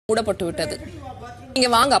கூட போட்டு விட்டது. நீங்க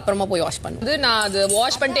வாங்க அப்புறமா போய் வாஷ் பண்ணு. நான் அது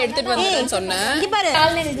வாஷ் பண்ணிட்டு எடுத்துட்டு வந்தேன்னு சொன்னேன். இங்க பாரு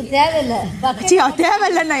எனக்கு தேவையில்லை. பக்கெட்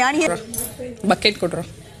தேவையில்லை. யானி பக்கெட் கொடுறோம்.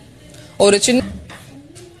 ஒரு சின்ன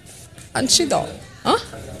அன்ஷிதா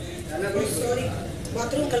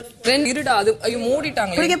ரெண்டு இருடா அது ஐயோ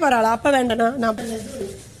மூடிட்டாங்க. குடிக்க போறாளா? அப்ப வேண்டானா நான்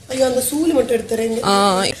ஐயோ அந்த சூளு மட்டும் எடுத்துறேன்.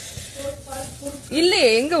 இல்லையே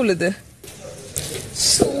எங்க உள்ளது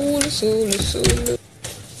சூளு சூளு சூளு.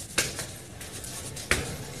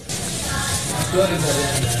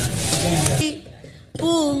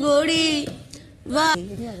 பூங்கொடி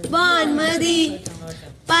வான்மதி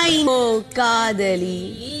பைனோ காதலி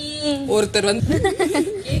ஒருத்தர் வந்து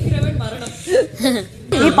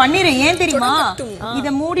நீ பண்ணிரு. ஏன் தெரியுமா? இத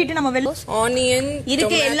மூடிட்டு நம்ம வெள்ள ஆனியன்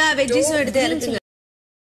இருக்க எல்லா வெஜ்ஜஸும் எடுத்து இறக்குங்க.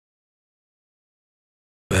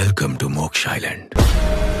 Welcome to Moksha Island.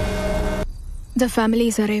 The family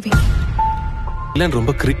is arriving. இல்ல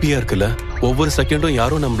ரொம்ப கிரிப்பியா இருக்குல்ல. ஒவ்வொரு செகண்டும்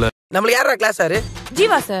யாரும் நம்மள யாரா கிளாஸ் சார்?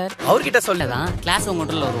 ஜீவா சார். அவர்கிட்ட சொல்லதான் கிளாஸ் உங்க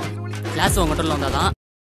ஹோட்டல்ல வரும். கிளாஸ் உங்க ஹோட்டல்ல வந்தாதான்.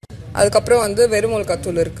 அதுக்கப்புறம் வந்து வெறும்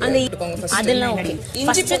மிளகாத்தூள் இருக்கு. அதெல்லாம் ஓகே.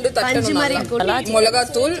 இஞ்சி பூண்டு தட்டணும்.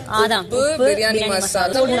 மிளகாத்தூள், உப்பு, பிரியாணி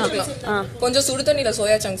மசாலா போட்டுக்கலாம். கொஞ்சம் சுடு தண்ணில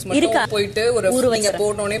சோயா சங்க்ஸ் மட்டும் போயிட்டு நீங்க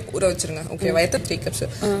போடனே ஊற வச்சிருங்க. ஓகே. வயத்து 3 கப்ஸ்.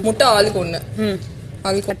 முட்டை ஆளுக்கு 1.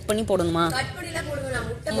 அது கட் பண்ணி போடணுமா? கட் பண்ணிலாம் போடுங்க.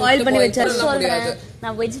 முட்டை பாயில் பண்ணி வெச்சா சொல்றேன்.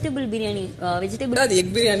 நான் வெஜிடபிள் பிரியாணி அது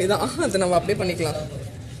எக் பிரியாணி தான். அது நம்ம அப்படியே பண்ணிக்கலாம்.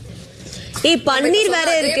 பன்னீர் வேற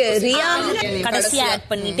இருக்கு. ரியா கடைசியா ஆட்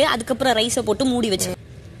பண்ணிட்டு அதுக்கப்புறம் ரைஸை போட்டு மூடி வச்சு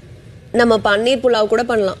நம்ம பன்னீர் புலாவ் கூட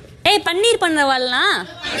பண்ணலாம். பன்னீர் பண்றவாள்லாம்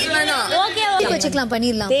ஓகே வச்சுக்கலாம்.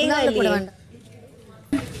 பண்ணிரலாம். புலாவ்ல போட வேண்டாம்.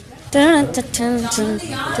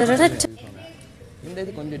 இந்த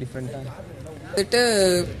இது கொஞ்சம் டிஃபரண்டா விட்டு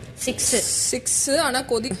 6 ஆனா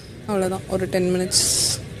கொதி அவ்வளவுதான். ஒரு 10 மினிட்ஸ்.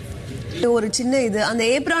 ஒரு சின்ன இது அந்த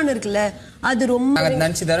ஏப்ரான் இருக்குல்ல அது ரொம்ப நாங்க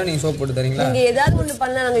நினைச்சு தர நீங்க சோப் போட்டு தரீங்களா? நீங்க ஏதாவது ஒன்னு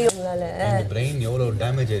பண்ணா நாங்க யோங்களால உங்க பிரெயின் எவ்வளவு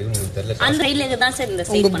டேமேஜ் ஆயிருக்கு உங்களுக்கு தெரியல. அந்த ரைட்ல தான் சார் இந்த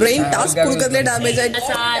உங்க பிரெயின் டாஸ்க் கொடுக்கிறதுல டேமேஜ் ஆயிடுச்சு.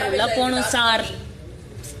 சார் உள்ள போணும் சார்.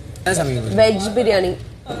 என்ன சமைங்க? வெஜ் பிரியாணி,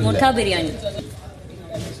 முட்டை பிரியாணி,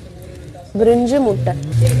 பிரிஞ்சி முட்டை.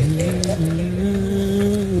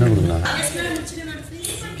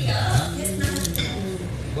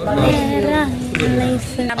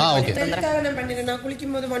 ஓகே. நான் பண்ணிட்டேன். நான்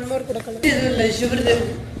குளிக்கும்போது 1 மோர் கொடுக்கணும்.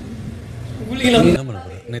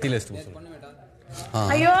 நெத்தில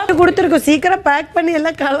ஐயோ கொடுத்துருக்கோம். சீக்கிரம் பேக் பண்ணி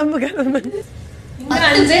எல்லாம் கிளம்பு.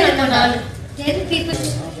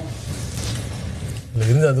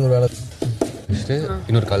 இருந்து அது ஒரு வேலை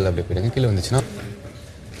இன்னொரு காலில் அப்படியே போயிடுங்க. கீழே வந்துச்சுன்னா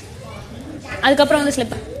அதுக்கப்புறம் வந்து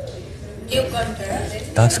ஸ்லிப்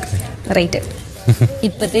டாஸ்க் ரைட்.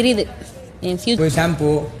 இப்ப தெரியுது என் ஃபியூச்சர்.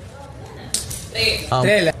 ஷாம்பு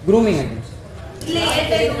இல்ல க்ரூமிங்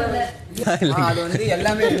அது வந்து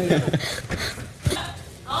எல்லாமே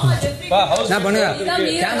நான் பண்ணுங்க.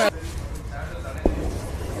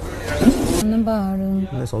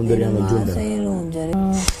 சௌந்தர்யம்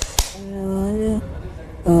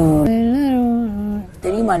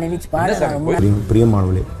தெரியுமா? நினைச்சு பாடுறா.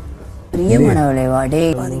 பிரியமானவளே பிரியமானவளே வாடே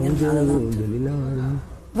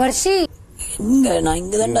வர்ஷி எங்க? நான்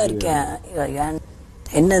இங்கதான்டா இருக்கேன்.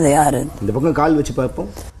 என்னது யாரு? இந்த பக்கம் கால் வச்சு பார்ப்போம்.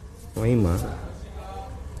 வைமா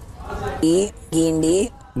கீண்டி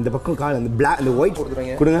இந்த பக்கம் கால் அந்த பிளாக் அந்த ஒயிட்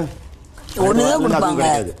கொடுத்துறாங்க. கொடுங்க. ஒண்ணுதான் கொடுப்பாங்க.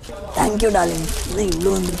 Thank you darling. இது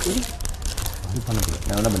இவ்வளவு வந்திருக்கு. அது பண்ணல.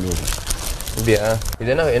 நான் என்ன பண்ணி விடுறேன். அப்படியா? இது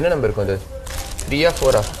என்ன நம்பர் இருக்கும்? அது 3 ஆ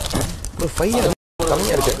 4 ஆ? 5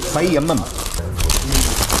 கம்மியா இருக்கு. 5 mm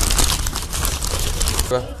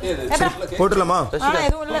போட்டுலாமா?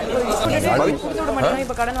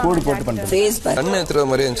 கோடு போட்டு பண்ணிட்டேன். கண்ணு எடுத்துற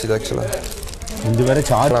மாதிரி இருந்துச்சு ஆக்சுவலா. இது வேற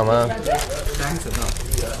சார்லாமா?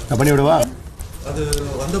 நான் பண்ணி விடுவா? அது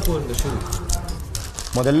வந்தப்போ இந்த ஷூ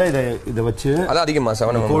முதல்ல இத வச்சு அது அதிகமா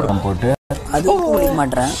 7 கோடு போட்டு அது போட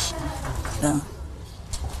மாட்டேன்.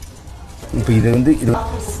 இப்போ இது வந்து இது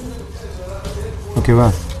ஓகேவா?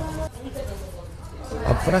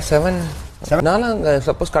 அப்புறம் 7 நாளா அங்க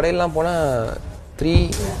சப்போஸ் கடையெல்லாம் போனா 3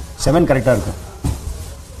 7 கரெக்டா இருக்கும்.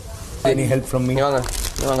 Any help from me?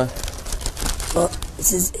 வாங்க.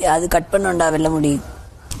 அது கட் பண்ணோம்டா வெல்ல முடி.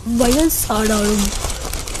 வயசாடாலும்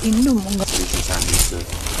இன்னும் உங்க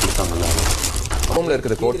ஹோம்ல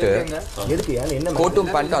இருக்குது கோட். எதுக்கு என்ன கோட்டும்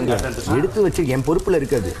பேண்ட் அந்த எடுத்து வச்சு என் பொறுப்புல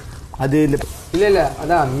இருக்காது. அது இல்ல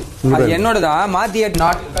அதான் அது என்னோடதா மாத்தி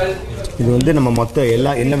நாட். இது வந்து நம்ம மொத்த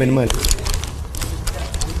எல்லா என்ன வேணுமோ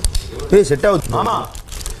செட் ஆகுது. ஆமா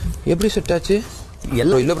எப்படி செட் ஆச்சு?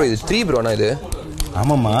 எல்லாம் இல்ல ப்ரோ இது 3 ப்ரோ. நான் இது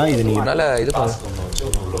ஆமாம்மா இது நீங்க நல்ல இது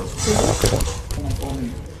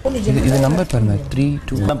இது நம்பர் பாருங்க 3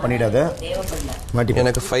 2 தான் பண்ணிடாத மாட்டி.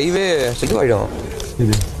 எனக்கு 5 செட் ஆயிடும்.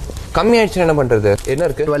 இது கம்மி ஆயிடுச்சு என்ன பண்றது? என்ன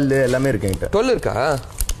இருக்கு? 12 எல்லாமே இருக்கு என்கிட்ட. 12 இருக்கா?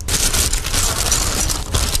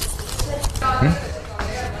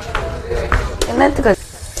 என்னத்துக்கு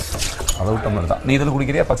அளவு டம்ளர் தான். நீ இதில்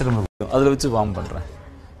குடிக்கிறியா பச்சை டம்ளர் குடிக்கும், அதில் வச்சு வார்ம் பண்ணுறேன்.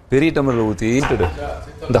 பெரிய டம்ளரில் ஊற்றி விட்டுடு.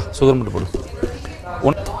 இந்தா சுகர் மட்டும் போடு.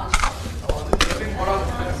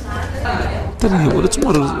 தெரியும் ஒரு சும்மா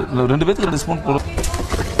ஒரு 2 பேருக்கு 2 ஸ்பூன் போடும்.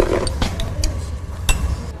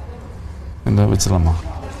 இந்த வச்சிடலாமா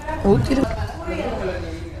ஊற்றிடு.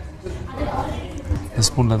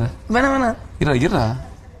 ஸ்பூன்ல அதை வேணாம் இரா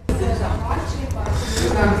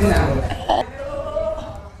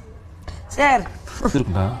சார்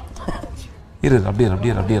இருக்குண்டா.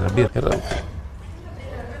 அப்படியே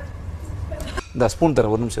இந்த ஸ்பூன் தர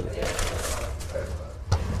ஒரு நிமிஷம்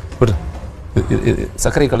விடு.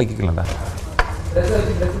 சர்க்கரை கலக்கிக்கலாம்டா.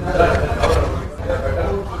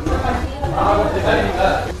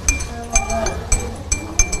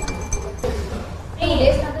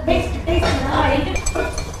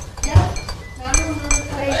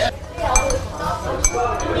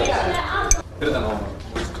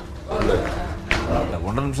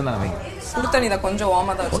 ஒன்றரை நிமிஷம் தான் வைங்க. சுடு தண்ணி தான் கொஞ்சம்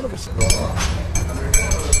வார்மா தான் வச்சு.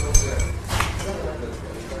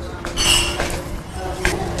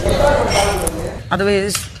 அதுவே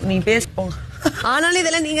நீ பேச. ஆனாலும்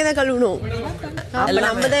இதெல்லாம் நீங்க தான் கழுவணும்.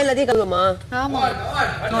 நம்ம தான் எல்லாத்தையும் கழுவுமா? ஆமா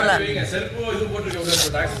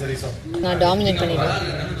நான் டாமினேட் பண்ணிடுவேன்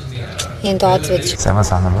என் தாட்ஸ் வச்சு. செம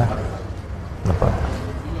சாங்கல்ல.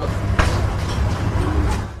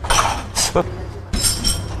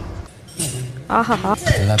 ஆஹா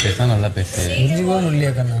நல்லா பேசு.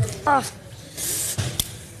 இல்லையா கண்ணா?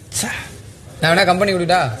 நான் வேணா கம்பெனி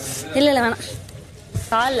விடுடா. இல்ல வேணாம்.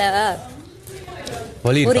 கால்ல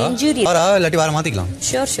வலி ஒரு இன்ஜூரி. இல்லாட்டி வார மாத்திக்கலாம்.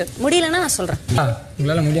 ஷூர் முடியலன்னா நான் சொல்றேன்.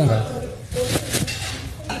 உங்களால முடியும்க்கா.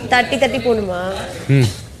 தட்டி போடுமா?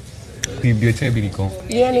 இப்படி வச்சா எப்படி இருக்கும்?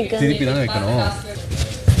 திருப்பி தானே வைக்கணும்.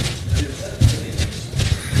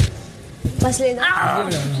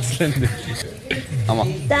 ஆமா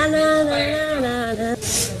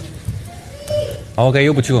அவ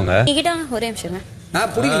கையோ பிடிச்சுக்கோங்க. நீங்கிட்ட ஒரே நிமிஷம்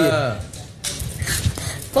பிடிக்கலையா?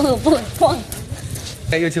 போங்க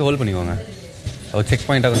கை வச்சு ஹோல்ட் பண்ணிக்கோங்க. செக்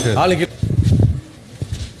பாயிண்டா வச்சு ஆளுக்கு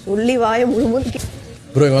சொல்லி வாய முழுமுழுக்கி.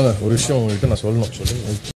 ப்ரோ வாங்க, ஒரு விஷயம் உங்ககிட்ட நான் சொல்லணும். சொல்லுங்க.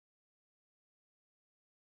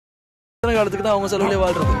 காலத்துக்கு தான் அவங்க செலவுல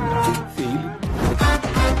வாழ்றது.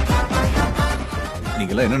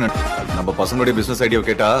 நீங்களாம் என்ன நம்ம பசங்களுடைய பிசினஸ் ஐடியா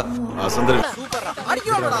கேட்டா அசந்தர்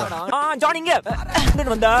ஜானிங்க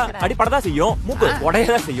வந்தா அடிப்படதான் செய்யும், மூக்கு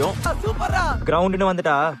உடையதான் செய்யும். கிரவுண்ட்னு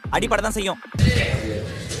வந்துட்டா அடிப்படதான் செய்யும்.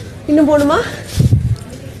 இன்னும் போணுமா?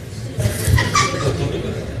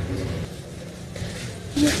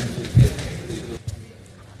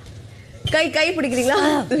 கை பிடிக்கிறீங்களா?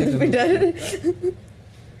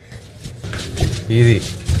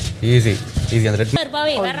 ஈஸி அந்த ரெட்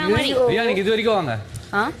பாவே வர்ற மாதிரி. ஐயா நீங்க இது வரைக்கும் வாங்க.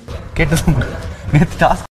 கேட்டது நேத்து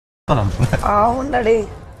டாஸ்க் ஆவுண்டடே.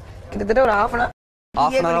 கிட்டத்தட்ட ஒரு half an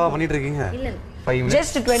hour பண்ணிட்டு இருக்கீங்க. இல்ல 5 minutes.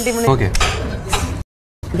 just 20 minutes. ஓகே.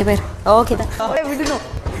 இங்க பேர் ஓகே தான். அப்படியே விடணும்.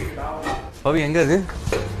 பவி எங்க இருக்கு?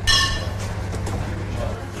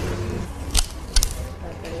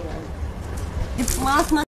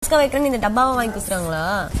 மாஸ்கா வைக்கிறேன்னு இந்த டப்பாவை வாங்கி கொடுத்துறாங்களா?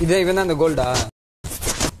 இதே இவன் தான் அந்த கோல்டா.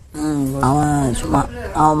 அவன் சும்மா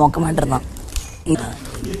அவன் மொக்க மாட்டர் தான்.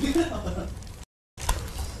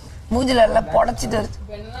 மூஞ்சில எல்லாம் புடச்சிட்டு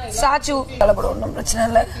சாச்சு கலப்பட ஒன்றும் பிரச்சனை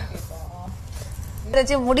இல்லை.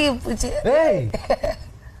 முடி போச்சு.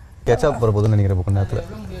 கெச்சப் போற போதுன்னு நினைக்கிற கொஞ்ச நேரத்துல.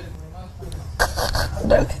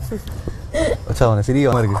 அச்சா அவன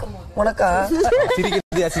சிரியாம இருக்கு. உனக்கா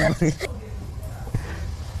சிரிக்கிறது அசிங்க.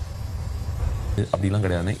 அப்படிலாம்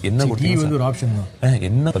கிடையாது. என்ன டீ வந்து ஒரு ஆப்ஷன் தான்.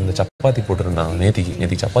 என்ன இந்த சப்பாத்தி போட்டிருந்தாங்க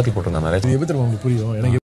நேத்திக்கு சப்பாத்தி போட்டிருந்தாங்க நிறைய. எப்படி உங்களுக்கு புரியும்?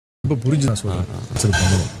 எனக்கு எப்போ புரிஞ்சு நான் சொல்றேன். சரி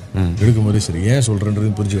பண்ணுவோம் எடுக்கும் போதே சரி ஏன் சொல்றேன்றது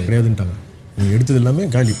புரிஞ்சு கிடையாதுன்ட்டாங்க. நீங்க எடுத்தது எல்லாமே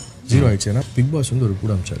காலி 0 ஆயிடுச்சு. ஏன்னா பிக் பாஸ் வந்து ஒரு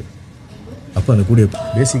கூட அமைச்சாரு. அப்போ அந்த கூட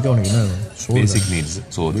பேசிக்காக உனக்கு என்ன basic needs.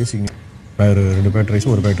 So basic 2 packet rice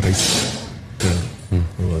 1 packet rice.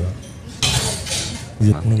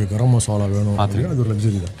 இது உனக்கு கரம் மசாலா வேணும் அப்படின்னா அது ஒரு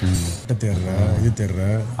லக்ஸரி தான். தேடுற இது தேடுற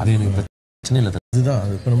அது எனக்கு பிரச்சனை இல்லை. இதுதான்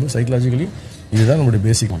இப்போ நம்ம சைக்கலாஜிக்கலி இதுதான் நம்மளுடைய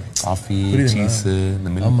பேசிக். காஃபி சீஸ் இந்த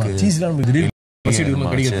மில்க். ஆமா சீஸ்லாம் நமக்கு திடீர்னு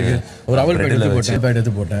கிடைக்கிறதுக்கு ஒரு அவல் பேக்கெட் எடுத்து போட்டேன். பேக்கெட்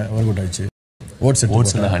எடுத்து போட்டேன். ஒர்க் அவுட் ஆயிடுச்சு. ஓட்ஸ்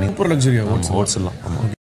இல்லை ஹனி சூப்பர் லக்ஸரியா ஓட்ஸ் எல்லாம்.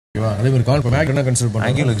 ஓகேவா? அதே மாதிரி கால் மேக் என்ன கன்சிடர்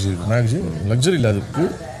பண்ணாங்க? லக்ஸரி இல்லை.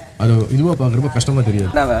 அது இதுவாக பார்க்குறப்ப கஷ்டமா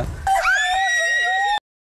தெரியாது.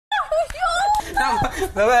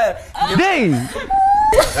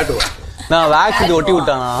 நான் வேக்ஸ் இது ஒட்டி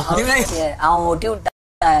விட்டானா? அவன் ஒட்டி விட்டான்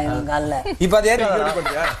கால்ல. இப்ப அதே ஒட்டி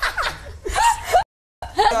போட்டியா?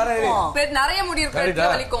 நிறைய முடி இருக்கு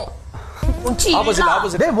வலிக்கும்.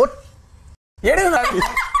 ஆப்போசிட் டேய் ஒட் ஏடே நான்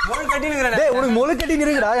முளை கட்டி நிக்கறேன். டேய் உனக்கு முளை கட்டி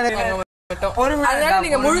நிக்குடா. எனக்கு அதனால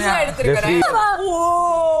நீங்க முழுசா எடுத்துருக்கீங்க.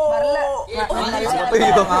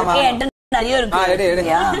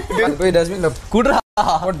 போய் டஸ்ட்பின்ல குடுறா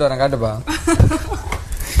போட்டு வரேன் காட்டுப்பா.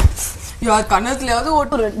 யார் கண்ணத்துலயாவது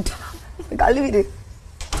ஓட்டு கழுவிடு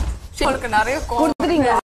நிறைய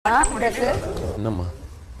கொடுத்துறீங்களா? என்னம்மா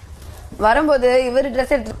வரும்போது இவரு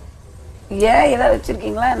ட்ரெஸ் எடுத்து ஏன் ஏதாவது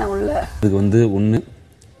வச்சிருக்கீங்களா என்ன உள்ள? இதுக்கு வந்து ஒன்று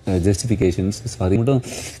ஜஸ்டிஃபிகேஷன்ஸ் சாரி மட்டும்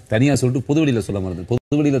தனியாக சொல்லிட்டு பொது வெளியில் சொல்ல மாட்டேன்.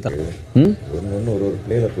 பொது வெளியில் ஒன்று ஒரு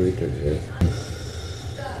பிளேல போயிட்டு இருக்கு.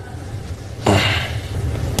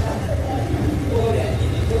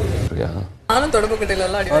 நானும் தொடப்பு கட்டையில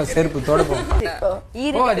எல்லாம் செருப்பு தொடப்போம்.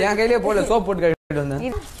 என் கையிலேயே போல சோப் போட்டு கழுவிட்டு வந்தேன்.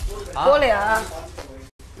 போலையா?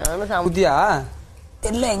 புத்தியா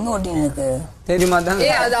தெரியல எங்க ஓட்டினு எனக்கு தெரியுமா தான்.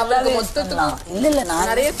 அது அவளுக்கு மொத்தத்துல இல்ல நான்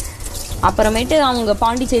நிறைய அப்புறமேட்டு அவங்க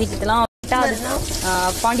பாண்டிச்சேரிக்குலாம்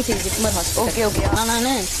Pondicherry JIPMER hospital. Okay okay.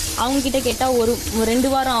 நானு அவங்க கிட்ட கேட்டா ஒரு 2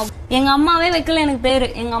 வாரம் ஆகும். எங்க அம்மாவே வைக்கல எனக்கு பேரு.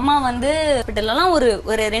 எங்க அம்மா வந்து ஹாஸ்பிட்டல்லாம் ஒரு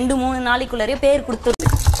 2-3 நாளைக்குள்ளே பேர் கொடுத்துருக்கு.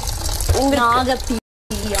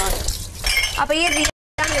 நாகப்பிரியா. அப்ப ஏன்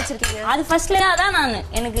வச்சிருக்கீங்க? அது ஃபர்ஸ்ட்ல அதான் நான்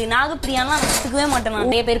எனக்கு நாகப்பிரியாலாம் வச்சுக்கவே மாட்டேன். நான்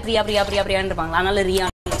நிறைய பேர் பிரியா பிரியா பிரியா பிரியான்னு இருப்பாங்க. அதனால ரியா.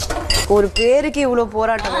 ஒரு பேருக்கு இவ்வளவு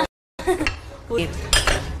போராட்டம்.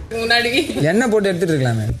 முன்னாடி என்ன போட்டு எடுத்துட்டு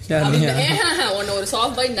இருக்கலாமே. உன்னை ஒரு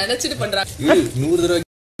சாஃப்ட் பாய் நினைச்சிட்டு பண்றாங்க. 100 தடவை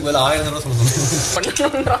 1000 தடவை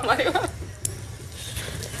பண்ணணும்ன்ற மாதிரி.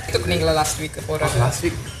 நீங்களா லாஸ்ட் வீக் போறாங்க. லாஸ்ட்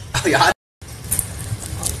வீக் யார்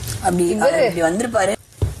அப்படி வந்திருப்பாரு.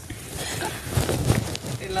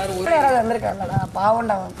 வந்திருக்காங்களா?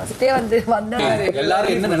 பாவம்டா ஃபர்ஸ்டே வந்து வந்தாரு.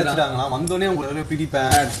 எல்லாரும் என்ன நினைச்சிட்டாங்கன்னா வந்தோடனே உங்களுக்கு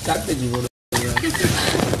பிடிப்பேன் ஸ்ட்ராட்டஜி போடு.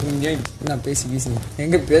 நான் பேசி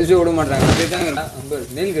எங்க பேச விட மாட்டாங்க.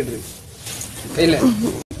 நெல் கட்டுரு கையில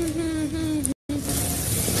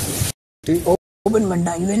ஓபன்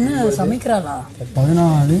பண்ணா. இவ என்ன சமைக்கிறாளா?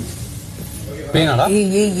 14 பேனாடா?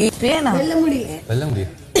 பேனா வெல்ல முடி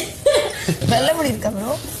இருக்கா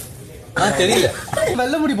ப்ரோ? தெரியல.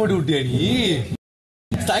 வெல்ல முடி போட்டு விட்டியா நீ?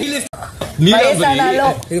 ஸ்டைலிஸ்ட்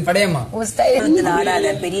இது படையம்மா. உன் ஸ்டைல் ஆடாத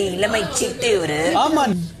பெரிய இளமை சீட்டு இவரு. ஆமா.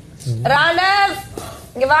 ராணவ்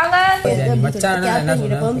இங்க வாங்க. மச்சான் என்ன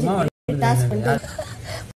சொல்றா?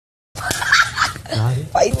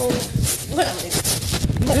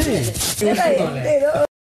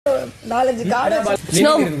 நாலஞ்சு கார்டு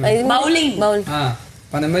பவுலிங்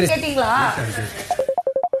அந்த மாதிரி கேட்டீங்களா?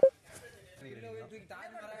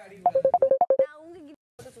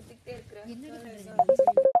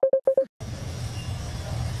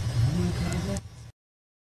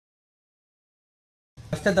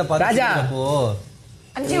 ராஜா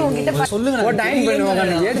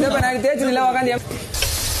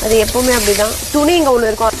அது எப்பவுமே அப்படிதான். துணி இங்க ஒண்ணு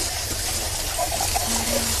இருக்கும்.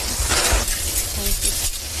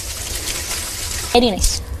 Very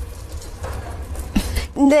nice.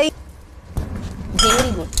 இந்த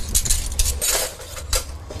வெரி குட்.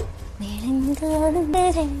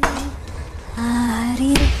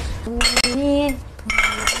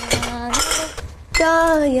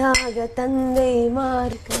 தாயாக தந்தை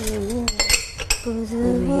மார்க்கம்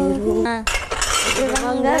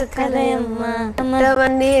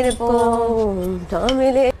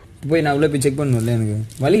போய் நான் உள்ள போய் செக் பண்ணுவேன்ல. எனக்கு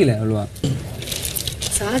வலிக்கல அவ்வளவா.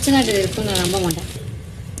 சாச்சனாட்டு இருக்கும். நான் நம்ப மாட்டேன்.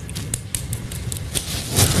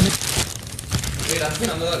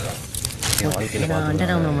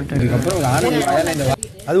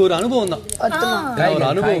 அது ஒரு அனுபவம் தான். ஒரு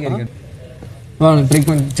அனுபவம். செக்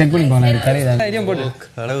பண்ணி போகலாம். கரையை போட்டு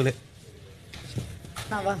கடவுளே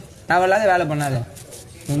நான் இல்லாத வேலை பண்ணாத.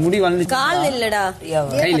 முடி வந்து கால் இல்லடா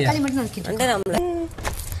கையில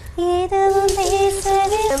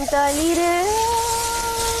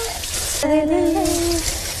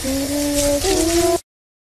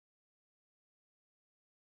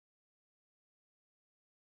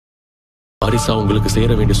வாரிசா உங்களுக்கு சேர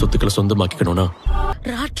வேண்டிய சொத்துக்களை சொந்தமாக்கிக்கணும்னா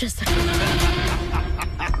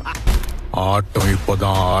ஆட்டம்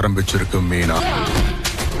இப்பதான் ஆரம்பிச்சிருக்கு மீனா.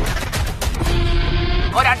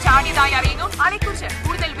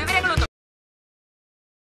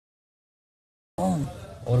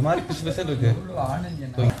 ஒரு மாதிரி பிசு பிசு இருக்கு.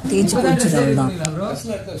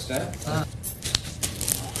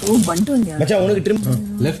 மச்சான் உனக்கு ட்ரிம்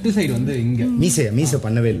லெஃப்ட் சைடு வந்து இங்க மீசை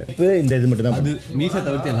பண்ணவே இல்ல. இப்போ இந்த இது மட்டும் தான். அது மீசை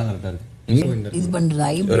தவிர்த்து எல்லாம் கரெக்டா இருக்கு. இது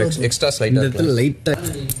பண்றது ஒரு எக்ஸ்ட்ரா ஸ்லைட்டா இடத்துல லைட்டா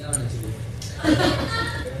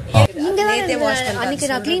நீங்க அன்னைக்கு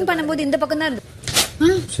நான் க்ளீன் பண்ணும்போது இந்த பக்கம் தான் இருக்கு.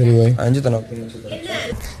 சரி வை அஞ்சு தனம்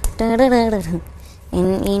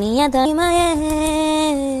இனிய தாய்மையே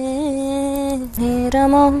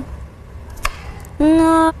நேரமோ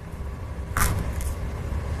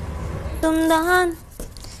தான்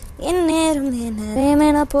என் நேரம்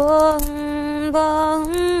என்ன போ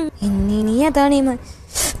இனிய தனிமை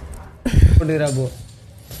போட்டுக்கிறா போ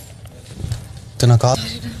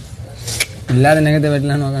இல்லாத நெகத்தை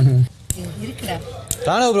வெட்டலான்னு உட்காந்து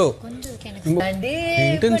தானா ப்ரோ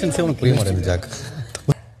இன்டென்ஷன்ஸே உனக்கு புரிய மாட்டேங்குது ஜாக்.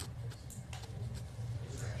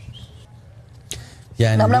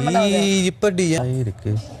 இப்படி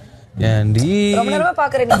இருக்கு ஏன்டி ரொம்ப நேரமா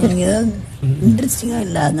பாக்குறேன். நீங்க இன்ட்ரெஸ்டிங்கா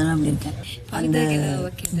இல்ல அதனால அப்படி இருக்கேன். அந்த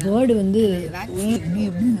வேர்டு வந்து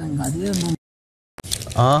அதுவே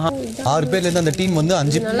 6 பேர்ல இருந்து அந்த டீம் வந்து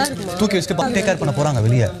 5 தூக்கி வச்சுட்டு டேக் கேர் பண்ண போறாங்க.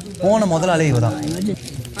 வெளியே போன முதல் ஆளே இவதான்.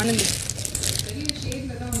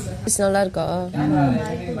 நல்லா இருக்கா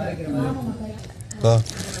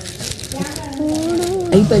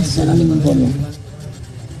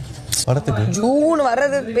படத்துக்கு ஜூன்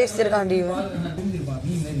வர்றது பேசிருக்காண்டி.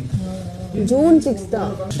 ஜூன் 6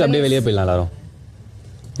 தான். அப்படியே வெளியே போயிடலாம் எல்லாரும்.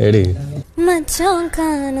 ஏடி மச்சான்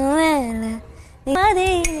காணோ வேலை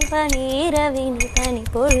அதே பனீரவினி பனி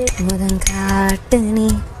பொழு முதன் காட்டு நீ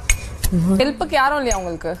ஹெல்ப்புக்கு யாரும் இல்லையா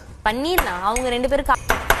உங்களுக்கு? பண்ணிடலாம். அவங்க 2 பேரும்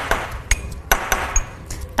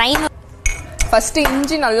டைம் ஃபர்ஸ்ட்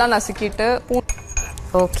இஞ்சி நல்லா நசுக்கிட்டு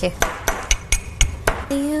ஓகே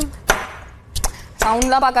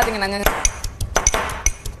சவுண்ட்லாம் பார்க்காதீங்க. நாங்கள்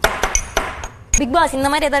பிக் பாஸ் இந்த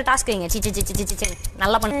மாதிரி ஏதாவது டாஸ்க் வைங்க. சி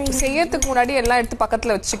நல்லா பண்ணு. செய்யறதுக்கு முன்னாடி எல்லாம் எடுத்து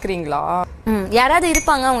பக்கத்துல வச்சுக்கிறீங்களா? யாராவது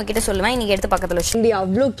இருப்பாங்க அவங்க கிட்ட சொல்லுவேன். இன்னைக்கு எடுத்து பக்கத்துல வச்சு.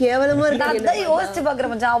 அவ்வளோ கேவலமா இருக்கு. அதான் யோசிச்சு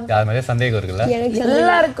பாக்குறேன் மச்சான். யார் மேலே சந்தேகம் இருக்குல்ல?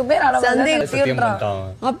 எல்லாருக்குமே சந்தேகம்.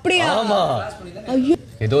 அப்படியா? ஆமா. ஐயோ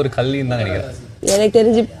ஏதோ ஒரு கல்லின்னு தான் நினைக்கிறேன். எனக்கு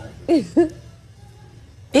தெரிஞ்சு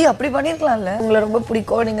அப்படி பண்ணிருக்கலாம்ல. உங்களை ரொம்ப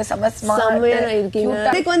பிடிக்கும். நீங்க செம்மையா இருக்கீங்க.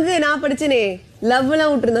 எனக்கு வந்து நான் படிச்சேனே லவ்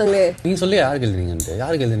எல்லாம் விட்டுருந்தாங்களே. நீங்க சொல்லி யாருக்கு எழுதுனீங்க?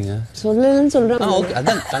 யாருக்கு எழுதுனீங்க? சொல்லலன்னு சொல்றாங்க. ஓகே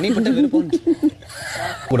அதான் தனிப்பட்ட விருப்பம்.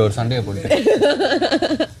 கூட ஒரு சண்டையை போட்டு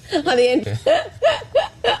அது ஏன்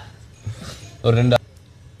ஒரு 2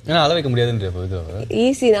 ஏன்னா அள வைக்க முடியாதுன்ற இது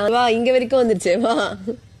ஈஸி தான். வா இங்க வரைக்கும் வந்துருச்சே வா.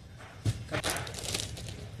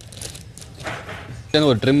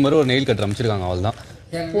 ஒரு ட்ரிம்மர் ஒரு நெயில் கட்டர் அமைச்சிருக்காங்க. அவள் தான்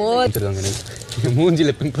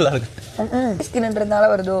மூஞ்சில பிம்பிளா இருக்கு. ஸ்கின்ன்றதுனால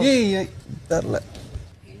வருதோ தெரியல.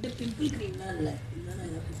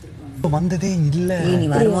 வந்ததே இல்ல. நீ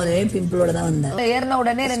வரும்போதே பிம்பிளோட தான் வந்தேன். ஏர்ன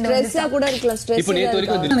உடனே 2 ஸ்ட்ரெஸ்ஸா கூட இருக்கலாம். ஸ்ட்ரெஸ் இப்போ நேத்து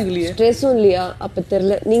வரைக்கும் எனக்கு இல்லையே. ஸ்ட்ரெஸ்ஸும் இல்லையா? அப்ப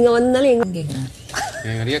தெரியல. நீங்க வந்தாலும் எங்க கேக்குறேன்.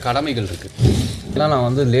 நிறைய கடமைகள் இருக்கு. இதெல்லாம் நான்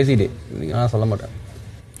வந்து லேசி டே நான் சொல்ல மாட்டேன்.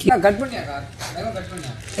 கட் பண்ணியா கட்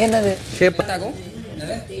பண்ணியா என்னது ஷேப் ஆகும்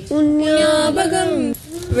ஞாபகம்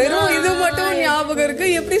வெறும் இது மட்டும் ஞாபகம் இருக்கு.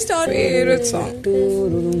 எப்படி ஸ்டார்ட் ஃபேவரட் சாங்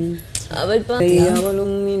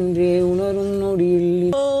அவளும் இன்றே உணரும்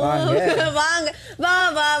நொடியில் வாங்க வா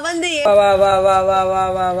வா வந்து வா வா வா வா வா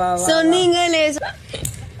வா வா சொன்னீங்களே.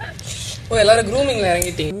 எல்லாரும் க்ரூமிங்ல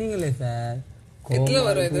இறங்கிட்டீங்க. சொன்னீங்களே சார். எதுல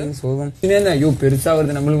வரும் இது? சோகம் என்ன? ஐயோ பெருசா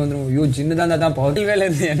வருது நம்மளுக்கு வந்துடும். ஐயோ சின்னதா தான் பவர் வேலை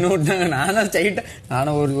இருந்து என்ன விட்டாங்க. நானும் ஸ்ட்ரைட்டா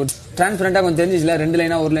நானும் ஒரு டிரான்ஸ்பரண்டா கொஞ்சம் தெரிஞ்சிச்சுல 2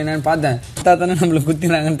 லைனா 1 லைனான்னு பார்த்தேன். தானே நம்மள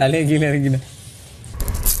குத்தினாங்கன்னு தலையை கீழே இறங்கினேன்.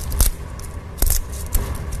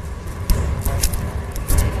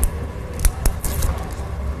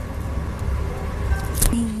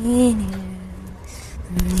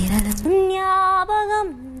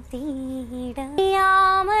 ஞாபகம்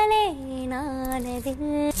தீடாமலே நானதில்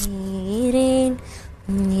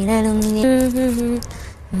நிழலும்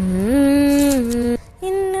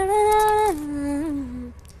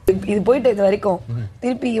இது போயிட்டு இது வரைக்கும்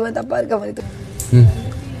திருப்பி இவன் தப்பா இருக்க மாதிரி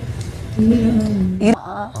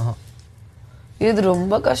இது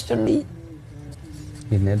ரொம்ப கஷ்டம்.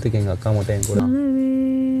 நேரத்துக்கு எங்க அக்கா மட்டும் என் கூட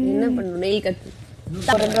என்ன பண்ணணும்? நெய் கட்டு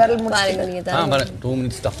 2 விரல் முடிச்சுங்க. நீங்க 2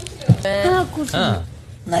 மினிட்ஸ் தான்.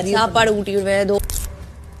 சாப்பாடு ஊட்டி விடுவேன்.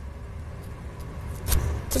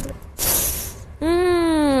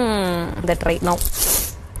 the try now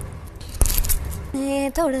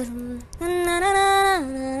தொடரும்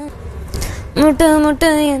முட்டு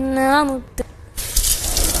முட்டு என்ன முட்டு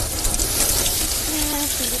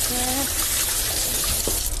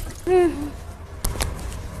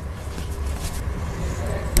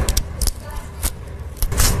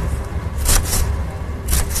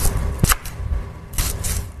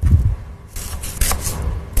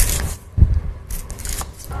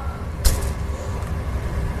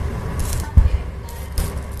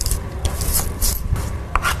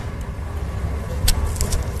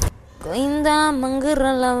கோயிந்தா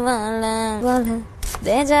மங்குறல வாழ வாழ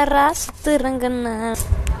தேஜரா சுத்துறங்கண்ணா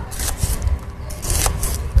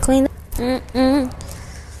கோயிந்தா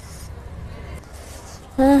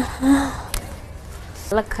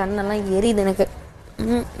கண்ணெல்லாம் எரியுது எனக்கு.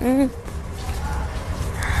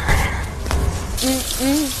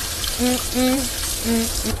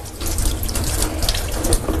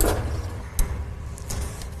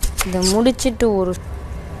 இதை முடிச்சிட்டு ஒரு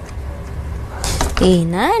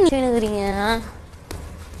ஏன்னா நீ எழுதுறீங்க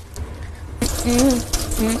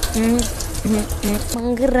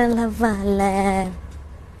மங்குறல வாழ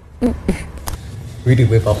வீட்டுக்கு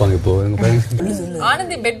போய் பாப்பாங்க இப்போ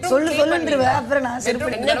ஆனந்தி பெட்ரூம் சொல்லுன்றவ அப்புறம் நான்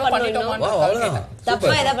என்ன பண்ணிட்டோம்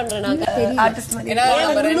தப்பா ஏதா பண்றேனாக்க ஆர்டிஸ்ட் மாதிரி ஏன்னா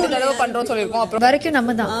நம்ம 2 தடவை பண்றோம் சொல்லிருக்கோம் அப்புறம் வரைக்கும் நம்ம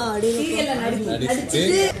தான்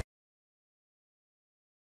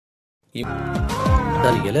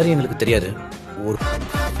எல்லாரும் எங்களுக்கு தெரியாது ஒரு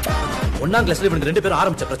 1ஆம் கிளாஸ்ல இவங்க 2 பேரும்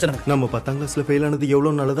ஆரம்பிச்ச பிரச்சனை நம்ம 10ஆம் கிளாஸ்ல ஃபெயில் ஆனது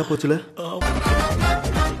எவ்வளவு நல்லதா போச்சுல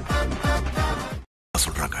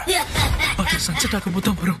சொல்றாங்க சன்செட் ஆகும் போது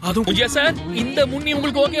வரும் அதுவும் விஜய் சார் இந்த முன்னி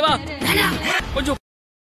உங்களுக்கு ஓகேவா கொஞ்சம்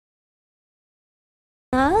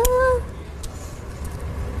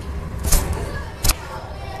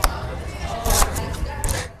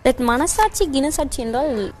மனசாட்சி கினசாட்சி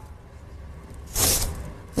என்றால்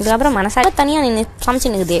இதுக்கப்புறம் மனசாட்சி தனியா நின்று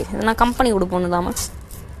சமைச்சு நிற்குதே நான் கம்பெனி கொடுப்போன்னுதாமா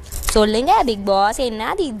சொல்லுங்க பிக் பாஸ்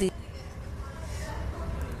என்னது இது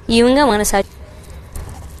இவங்க மனசாட்சி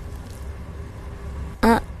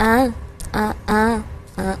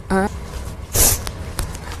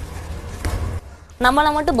நம்மளை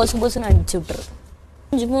மட்டும் பசு பசுன்னு அடிச்சு விட்டுரு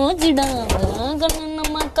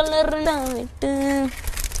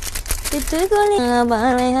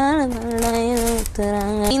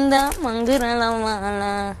இந்த மங்குறலவாள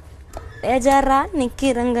பேஜாரா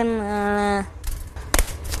நிக்கிறங்கனால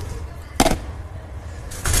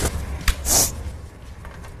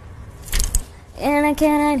எனக்கு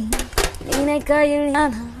நீ நினைக்கையில்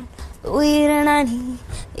உயிரணி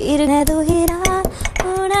இருநது உயிரா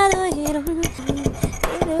உனது உயிரும்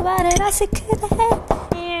இருவாறு ரசிக்கிறேன்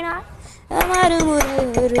மறுமுறை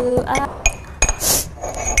ஒரு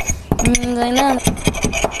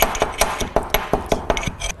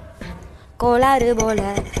கோளாறு போல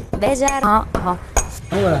பேஜார்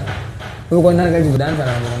கொஞ்ச நேரம் கழிச்சு டான்ஸ்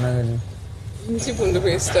ஆடுறாங்க கொஞ்ச நேரம் கழிச்சு இஞ்சி பூண்டு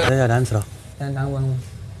பேஸ்ட் டான்ஸ்ரா நாங்க வாங்க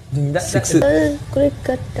 6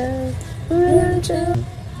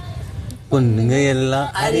 பொண்ணுங்க எல்லாம்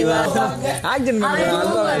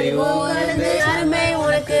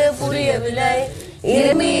உனக்கு புரியவில்லை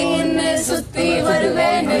இருமே உன்னை சுத்தி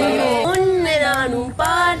வருவேன் உன்னை நானும்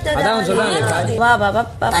அதான் சொல்றாங்க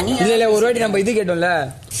இல்ல ஒரு வாட்டி நம்ம இது கேட்டோம்ல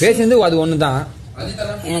பேசுறது அது ஒண்ணுதான்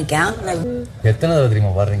எத்தனை தடவை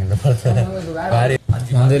தெரியுமா பாடுறீங்க இந்த படத்தை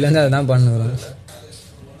அதுல இருந்து அதான் பண்ணுறோம்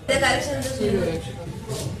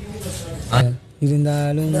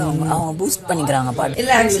இருந்தாலும் அவங்க பூஸ்ட் பண்ணிக்கிறாங்க பாட்டு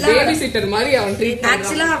இல்ல பேபி சிட்டர் மாதிரி அவன் ட்ரீட்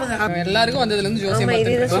ஆக்சுவலா அவங்க எல்லாருக்கும் வந்ததுல இருந்து ஜோசியம்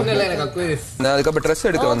பார்த்துட்டு இல்ல எனக்கு அக்வேரியஸ் நான் அதுக்கு அப்புறம் Dress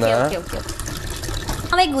எடுக்க வந்தேன்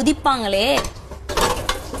அவை குதிப்பாங்களே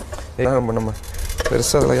நம்ம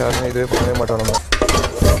பெருசா அதெல்லாம் யாரும் இதுவே பண்ணவே மாட்டோம் நம்ம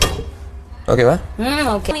ஓகேவா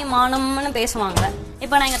ஓகே மானம்னு பேசுவாங்க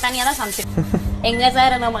இப்போ நான் இங்க தனியா தான் சமைச்சிட்டேன் எங்க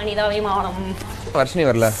சார் அந்த மனிதாவே மானம் வர்ஷினி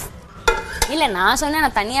வரல இல்ல நான் சொன்னேன்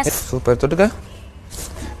நான் தனியா சூப்பர் தொட்டுக்க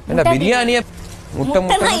என்ன பிரியாணிய முட்டை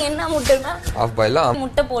முட்டை என்ன முட்டைனா ஆஃப் பாயிலா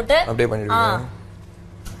முட்டை போட்டு அப்படியே பண்ணிடுவீங்க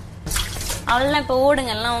அவளெல்லாம் இப்போ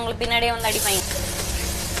ஓடுங்க எல்லாம் உங்களுக்கு பின்னாடியே வந்து அடிப்பாங்க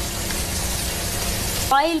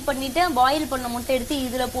பாயில் பண்ணிட்டு பாயில் பண்ண முட்டை எடுத்து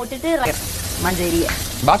இதுல போட்டுட்டு மஞ்சரிய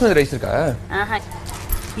பாஸ்மதி ரைஸ் இருக்கா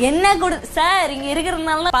என்ன கொடு சார் இங்க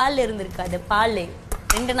இருக்கிறதுனால பால் இருந்திருக்காது பால்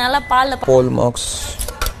 2 நாளா பால்ல போல் மார்க்ஸ்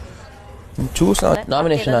சூஸ்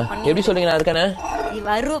நாமினேஷனா எப்படி சொல்றீங்க நான் இருக்கேனே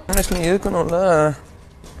வரும் நாமினேஷன் இருக்கணும்ல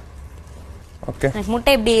ஓகே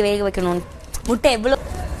முட்டை எப்படி வேக வைக்கணும் முட்டை எவ்வளவு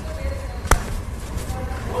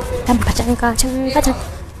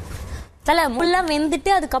தல முள்ள வெந்துட்டு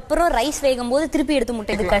அதுக்கப்புறம் ரைஸ் வேகும் போது திருப்பி எடுத்து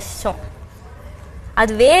முட்டை இது கஷ்டம்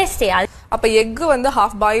அது வேஸ்ட் அப்ப எக் வந்து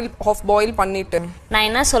half பாயில் பண்ணிட்டு நான்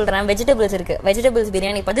என்ன சொல்றேன் வெஜிடபிள்ஸ் இருக்கு வெஜிடபிள்ஸ்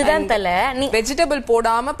பிரியாணி அதுதான் தல நீ வெஜிடபிள்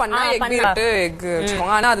போடாம பண்ணா எக் போட்டு எக்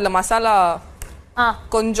வச்சுக்கோங்க ஆனா அதுல மசாலா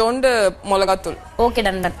கொஞ்சோண்டு மிளகாத்தூள் ஓகே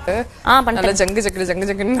டன் நல்லா ஜங்கு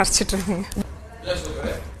ஜங்குன்னு நடிச்சிட்டு இருக்கீங்க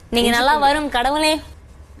நீங்க நல்லா வரும் கடவுளே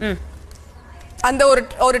அந்த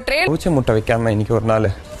ஒரு ட்ரே ஊச்ச முட்டை வைக்காம இன்னைக்கு ஒரு நாள்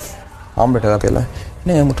ஆம்லெட் ஏதாவது இல்ல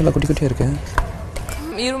என்ன முட்டைல குட்டி குட்டியா இருக்கு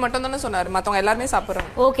இவரு மட்டும் தானே சொன்னாரு மத்தவங்க எல்லாரும் சாப்பிடுறாங்க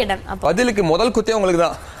ஓகே டன் பதிலுக்கு முதல் குத்தே உங்களுக்கு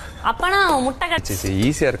தான் அப்பனா முட்டை கடிச்சு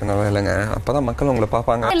ஈஸியா இருக்கணும் இல்லங்க அப்பதான் மக்கள் உங்களை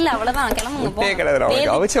பாப்பாங்க இல்ல அவ்வளவுதான் கிளம்புங்க முட்டையே கிடையாது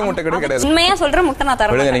உங்களுக்கு அவிச்ச முட்டை கூட கிடையாது உண்மையா சொல்ற முட்டை நான்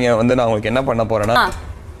தரேன் நீங்க வந்து நான் உங்களுக்கு என்ன பண்ண போறேன்னா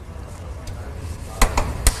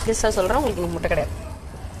கிஸ்ஸா சொல்றேன் உங்களுக்கு முட்டை கிடையாது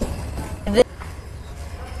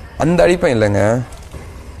அந்த அடிப்பேன் இல்லங்க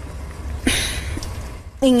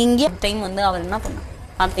இங்க டைம் வந்து அவர் என்ன பண்ணா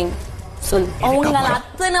பாத்தீங்க சொல்லு அவங்க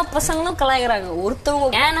அத்தனை பசங்களும் கலாய்க்கிறாங்க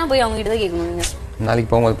ஒருத்தவங்க ஏன்னா போய் அவங்க கிட்ட கேட்கணும் நாளைக்கு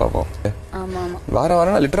போகும்போது பாப்போம் ஆமா ஆமா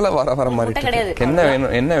வாரம் லிட்டரலா வார மாதிரி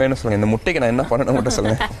என்ன வேணும் சொல்லுங்க இந்த முட்டைக்கு நான் என்ன பண்ணணும் மட்டும்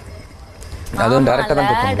சொல்லுங்க அதுவும் டைரக்டா தான்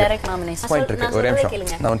குத்துறேன். டைரக்ட் நாமினேஷன் பாயிண்ட் இருக்கு. ஒரே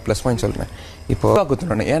நிமிஷம். நான் ப்ளஸ் பாயிண்ட் சொல்றேன். இப்போ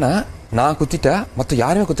குத்துறேன். ஏன்னா நான் குத்திட்டா மத்த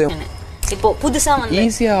யாருமே குத்த. இப்போ புதுசா வந்து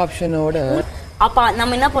ஈஸியா ஆப்ஷனோட அப்ப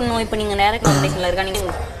நம்ம என்ன பண்ணுவோம்? இப்போ நீங்க டைரக்ட் நாமினேஷன்ல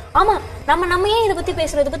இருக்கானீங்க. ஆமா நம்ம ஏன் இத பத்தி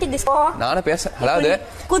பேசுறோம்? இத பத்தி நானே பேச அதாவது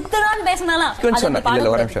குத்துறான் பேசனாலாம் இல்ல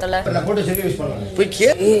ஒரே நிமிஷம். நான் போட்டு சரி யூஸ் பண்ணுவேன். போய் கே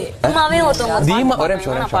அம்மாவே ஒருத்தவங்க தீமா ஒரே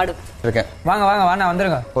நிமிஷம் பாடு இருக்கேன். வாங்க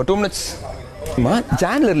வந்துருங்க. ஒரு 2 minutes.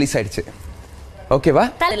 ஜான்ல ரிலீஸ் ஆயிடுச்சு. ஓகேவா?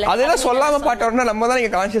 அதெல்லாம் சொல்லாம பாட்டோம்னா நம்ம தான்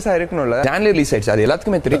இங்க கான்ஷியஸா இருக்கணும்ல. ஜான்ல ரிலீஸ் ஆயிடுச்சு. அது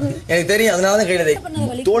எல்லாத்துக்குமே தெரியும். எனக்கு தெரியும். அதனால தான்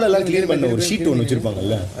கையில தோல் எல்லாம் கிளியர் பண்ண ஒரு ஷீட் ஒன்னு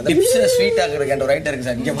வச்சிருப்பாங்கல்ல. அந்த டிப்ஸ் ஸ்வீட் ஆக்குறதுக்கு அந்த ரைட்டர் இருக்கு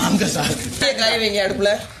சார். இங்க வாங்க சார். காய வைங்க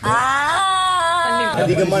அடுப்புல.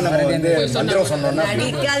 அதிகமா நம்ம வந்து மந்திரம் சொன்னோம்னா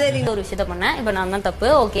அடிக்காத நீங்க ஒரு விஷயத்தை பண்ண. இப்போ நான் தான் தப்பு.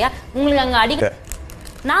 ஓகே உங்களுக்கு அங்க அடிக்க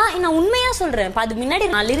நான் உண்மையா சொல்றேன். இப்ப அது முன்னாடி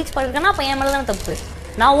நான் லிரிக்ஸ் பாடுறேன்னா அப்ப என் மேல தான் தப்பு.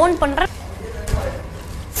 நான் ஓன் பண்றேன்.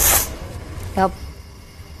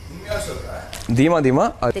 தீமா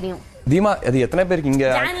தெரியும். தீமா அது எத்தனை பேருக்கு இங்க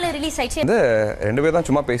சேனல்ல ரிலீஸ் ஆயிடுச்சு. இந்த 2 பேர் தான்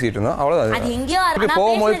சும்மா பேசிட்டு இருந்தோம். அவ்வளவுதான். அது எங்கயோ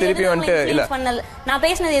போகும்போது திருப்பி வந்துட்டு இல்ல நான்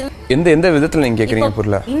பேசினது எந்த விதத்துல நீங்க கேக்குறீங்க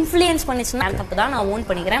புரியல. இன்ஃப்ளூயன்ஸ் பண்ணிச்சுனா தப்பு தான். நான் ஓன்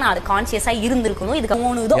பண்ணிக்கிறேன். நான் அது கான்ஷியஸா இருந்திருக்கணும். இதுக்கு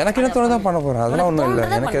ஓனுதோ எனக்கு என்ன தோணுதா பண்ண போறேன். அதெல்லாம் ஒண்ணும் இல்ல.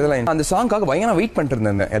 எனக்கு எதெல்லாம் அந்த சாங்காக பயங்கர வெயிட் பண்ணிட்டு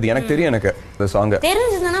இருந்தேன். அது எனக்கு தெரியும். எனக்கு அந்த சாங்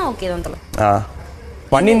தெரிஞ்சதுன்னா ஓகே தான் தல.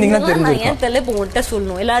 பண்ணிருந்தீங்கன்னா தெரிஞ்சிருக்கும். ஏன் தெரியல. இப்போ உன்கிட்ட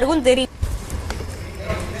சொல்லணும். எல்லாருக்கும் தெரியும்.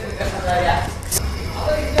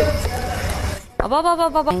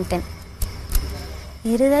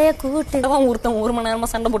 இருதய கூட்டு ஒருத்தன் 1 மணி நேரமா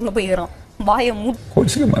சண்டை போட்டு போயிடுறான். பாய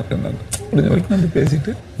கோச்சிக்க மாட்டேன். நான் முடிஞ்ச வரைக்கும் வந்து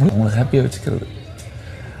பேசிட்டு அவங்களை ஹாப்பியாக வச்சுக்கிறது.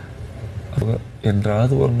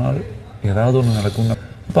 என்றாவது ஒரு நாள் ஏதாவது ஒன்று நடக்கும்.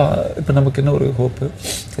 இப்போ நமக்கு என்ன ஒரு ஹோப்பு,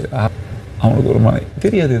 சரி அவனுக்கு ஒரு மனை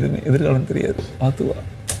தெரியாது, எதுவுமே எதிர்காலம் தெரியாது, பார்த்துவா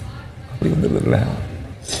அப்படி வந்துடுதுல்ல.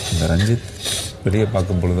 இந்த ரஞ்சித் வெளியே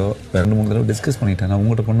பார்க்கும் பொழுதோ 2-3 தடவை டிஸ்கஸ் பண்ணிட்டேன். நான்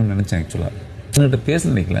உங்கள்கிட்ட பண்ணணும்னு நினச்சேன். ஆக்சுவலாக என்கிட்ட பேச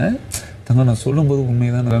நினைக்கல. தங்க நான் சொல்லும்போது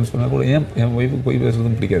உண்மைதான் நான் சொன்னால் கூட ஏன் என் ஒய்ஃபுக்கு போய்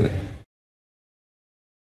பேசுறதும் பிடிக்காது.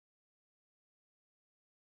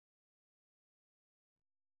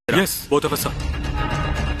 Yes, both of us are.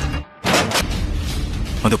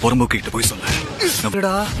 அந்த பொறும்போக்கு கிட்ட போய் சொல்ல.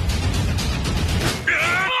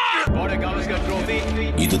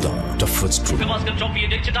 இதுதான் டஃபஸ்ட் ட்ரூத்.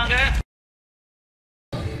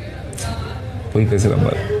 போய் பேசுகிற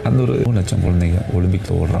மாதிரி அந்த ஒரு 1 லட்சம் குழந்தைங்க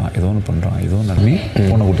ஒலிம்பிக்கில் ஓடுறான், ஏதோ ஒன்று பண்ணுறான், ஏதோ நடமே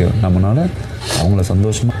போன குட்டியா நம்மளால அவங்கள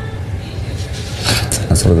சந்தோஷமா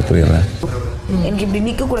நான் சொல்றது புரியல. எனக்கு இப்படி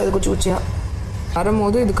நிற்க கூடாது. குச்சியா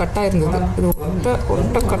வரும்போது இது கட்டா இருந்தது. இது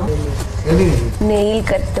ஒட்ட கட் நெயில்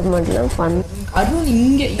கட் மட்டும் ஃபன். அருண்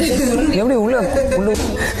இங்க எப்படி உள்ள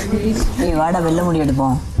நீ வாடா வெள்ள முடி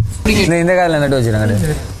எடுப்போம். இந்த காலில் நட்டு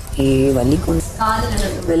வச்சுருங்க. வலிக்கும்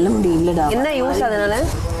வெள்ள முடி இல்லடா. என்ன யூஸ் அதனால?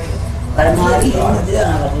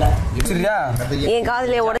 என்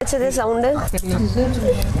காதுல உடைச்சது சவுண்டு.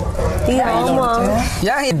 ஆமா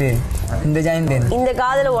இந்த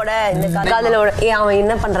காதுல உட இந்த காதுல உட. அவன்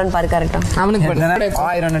என்ன பண்றான்னு பாரு. கரெக்டா அவனுக்கு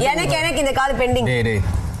எனக்கு இந்த காது பெண்டிங்.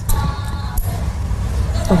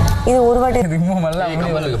 இது ஒரு வாட்டி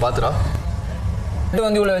பாத்துறா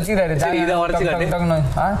வந்து இவ்வளவு வச்சுக்கிறாரு.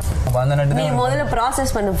 நீ முதல்ல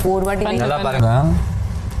ப்ராசஸ் பண்ணு. 4 வாட்டி நல்லா பாருங்க.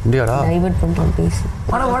 அப்படியாடா டைவர்ட் பண்றோம் பேசி.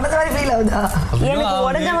 ஆனா உடஞ்ச மாதிரி ஃபீல் ஆகுதா? எனக்கு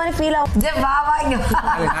உடஞ்ச மாதிரி ஃபீல் ஆகுது. ஜே வா இங்க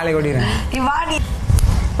நாளை ஓடிறேன். நீ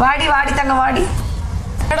வாடி தங்க வாடி.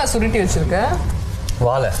 என்னடா சுருட்டி வச்சிருக்க?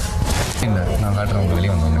 வால இல்ல நான் காட்றேன். உங்களுக்கு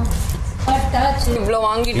வெளிய வந்தோனே இவ்ளோ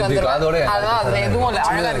வாங்கிட்டு வந்தறேன். அதான் அதுல எதுவும் இல்ல.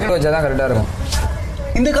 அழகா இருக்கு. வச்சா தான் கரெக்டா இருக்கும்.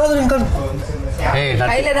 இந்த காதுல எங்க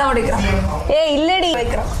கையில தான் உடைக்கிறான். இல்லடி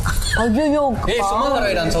வைக்கிறான். ஐயோ சும்மா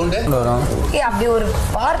வரவேடா சவுண்ட் வரும். அப்படி ஒரு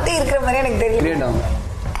வார்த்தை இருக்கிற மாதிரி எனக்கு தெரியல.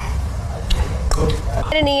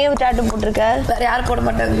 நீ ஏன் டாட்டூ போட்டிருக்க? வேற யாரும் போட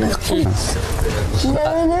மாட்டாங்க.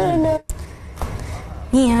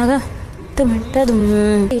 நீ அகத்துமிட்டதும்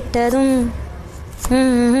இட்டதும்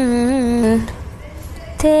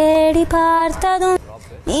தேடி பார்த்ததும்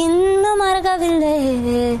இன்னும் மறக்கவில்லை.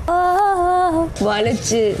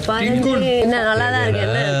 வளைச்சு என்ன நல்லா தான் இருக்கு.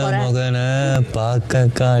 என்ன மகனை பார்க்க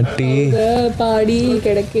காட்டி பாடி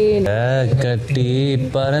கிடக்கேன் கட்டி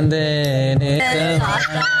பறந்தேனே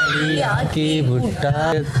ஆக்கி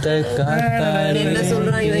புட்டாத்த காத்தாடி. என்ன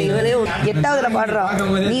சொல்றான் இவனே 8வதுல பாடுறான்.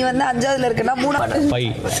 நீ வந்து 5வதுல இருக்கனா 3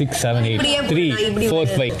 5 6 7 8 3 4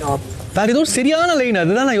 5 வேற ஏதோ சரியான லைன்.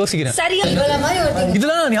 அதுதான் நான் யோசிக்கிறேன்.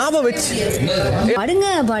 இதெல்லாம் ஞாபகம் வச்சு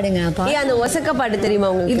பாடுங்க. அந்த ஒசக்க பாட்டு தெரியுமா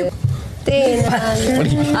உங்களுக்கு?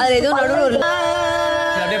 அது ஏதோ நடுவில்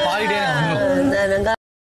அப்படியே பாடிட்டே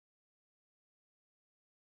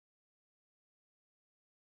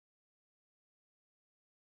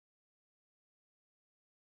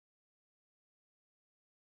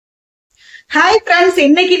ஹாய் ஃப்ரெண்ட்ஸ்,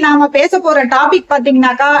 இன்னைக்கு நாம பேச போற டாபிக்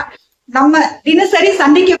பாத்தீங்கன்னாக்கா நம்ம தினசரி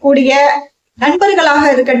சந்திக்கக்கூடிய நண்பர்களாக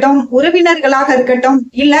இருக்கட்டும், உறவினர்களாக இருக்கட்டும்,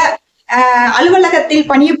 இல்ல அலுவலகத்தில்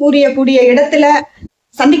பணிபுரியக்கூடிய இடத்துல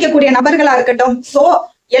சந்திக்கக்கூடிய நபர்களா இருக்கட்டும். சோ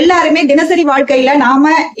எல்லாருமே தினசரி வாழ்க்கையில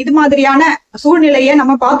நாம இது மாதிரியான சூழ்நிலையை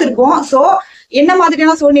நம்ம பார்த்திருப்போம். சோ என்ன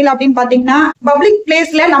மாதிரியான சூழ்நிலை அப்படின்னு பாத்தீங்கன்னா, பப்ளிக்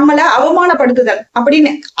பிளேஸ்ல நம்மள அவமானப்படுத்துதல்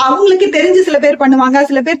அப்படின்னு அவங்களுக்கு தெரிஞ்சு சில பேர் பண்ணுவாங்க,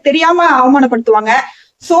 சில பேர் தெரியாம அவமானப்படுத்துவாங்க.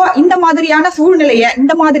 சோ இந்த மாதிரியான சூழ்நிலைய,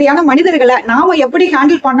 இந்த மாதிரியான மனிதர்களை நாம எப்படி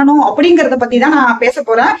ஹேண்டில் பண்ணணும் அப்படிங்கறத பத்தி தான் நான் பேச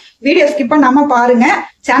போறேன். வீடியோ ஸ்கிப் பண்ணாம பாருங்க.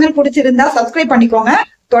 சேனல் பிடிச்சிருந்தா சப்ஸ்கிரைப் பண்ணிக்கோங்க.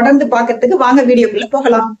 தொடர்ந்து பாக்கிறதுக்கு வாங்க வீடியோக்குள்ள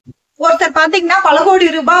போகலாம். ஒருத்தர் பாத்தீங்கன்னா பல கோடி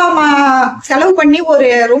ரூபாய் செலவு பண்ணி ஒரு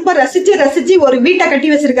ரொம்ப ரசிச்சு ஒரு வீட்டை கட்டி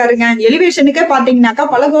வச்சிருக்காருங்க. எலிவேஷனுக்கே பாத்தீங்கன்னாக்கா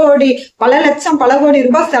பல லட்சம் பல கோடி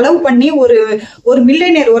ரூபாய் செலவு பண்ணி ஒரு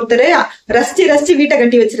மில்லியனர் ஒருத்தர் ரசிச்சு வீட்டை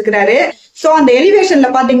கட்டி வச்சிருக்கிறாரு. சோ அந்த எலிவேஷன்ல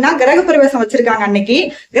பாத்தீங்கன்னா கிரகப்பிரவேசம் வச்சிருக்காங்க. அன்னைக்கு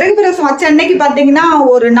கிரகப்பிரவேசம் வச்ச அன்னைக்கு பாத்தீங்கன்னா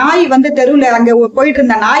ஒரு நாய் தெருவுல அங்க போயிட்டு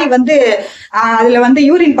இருந்த நாய் அதுல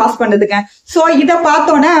யூரின் பாஸ் பண்ணுதுங்க. சோ இத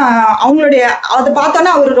பார்த்தோன்னே அதை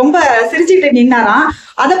பார்த்தோன்னே அவரு ரொம்ப சிரிச்சுட்டு நின்னாராம்.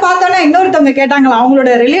 அதை பார்த்தோன்னா இன்னொருத்தவங்க கேட்டாங்களா, அவங்களோட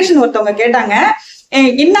ரிலேஷன் ஒருத்தவங்க கேட்டாங்க,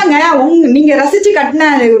 என்னங்க நீங்க ரசிச்சு கட்டின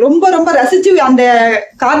ரொம்ப ரசிச்சு அந்த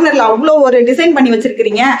கார்னர்ல அவ்வளவு ஒரு டிசைன் பண்ணி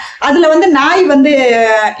வச்சிருக்கீங்க, அதுல நாய்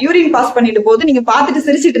யூரின் பாஸ் பண்ணிட்டு போது நீங்க பாத்துட்டு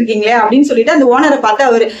சிரிச்சிட்டு இருக்கீங்களே அப்படின்னு சொல்லிட்டு அந்த ஓனரை பார்த்து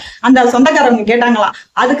அவரு அந்த சொந்தக்காரவங்க கேட்டாங்களாம்.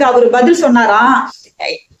 அதுக்கு அவரு பதில் சொன்னாராம்,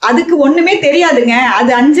 அதுக்கு ஒண்ணுமே தெரியாதுங்க,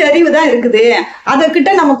 அது 5 அறிவு தான் இருக்குது,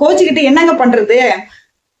 அதக்கிட்ட நம்ம கோச்சுக்கிட்டு என்னங்க பண்றது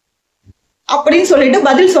அப்படின்னு சொல்லிட்டு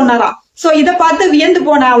பதில் சொன்னாராம். சோ இத பார்த்து வியந்து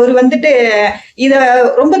போன அவரு இத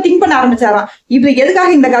ரொம்ப திங்க் பண்ண ஆரம்பிச்சாராம். இப்ப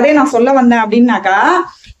எதுக்காக இந்த கதையை நான் சொல்ல வந்தேன் அப்படின்னாக்கா,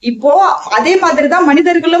 இப்போ அதே மாதிரிதான்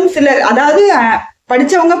மனிதர்களும் சிலர், அதாவது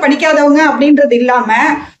படிச்சவங்க படிக்காதவங்க அப்படின்றது இல்லாம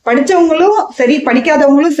படிச்சவங்களும் சரி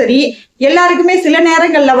படிக்காதவங்களும் சரி எல்லாருக்குமே சில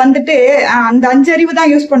நேரங்கள்ல அந்த 5 அறிவு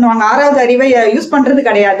தான் யூஸ் பண்ணுவாங்க, 6வது அறிவை யூஸ் பண்றது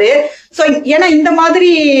கிடையாது. சோ ஏன்னா இந்த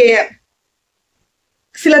மாதிரி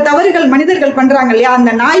சில தவறுகள் மனிதர்கள் பண்றாங்க இல்லையா,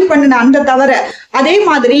 அந்த நாய் பண்ணின அந்த தவற அதே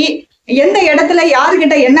மாதிரி எந்த இடத்துல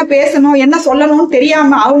யாருகிட்ட என்ன பேசணும் என்ன சொல்லணும்னு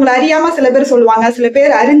தெரியாம அவங்கள அறியாம சில பேர் சொல்லுவாங்க, சில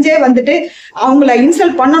பேர் அறிஞ்சே அவங்கள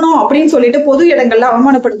இன்சல்ட் பண்ணணும் அப்படின்னு சொல்லிட்டு பொது இடங்கள்ல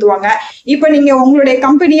அவமானப்படுத்துவாங்க. இப்ப நீங்க உங்களுடைய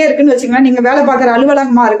கம்பெனியே இருக்குன்னு வச்சுக்கோங்க, நீங்க வேலை பார்க்குற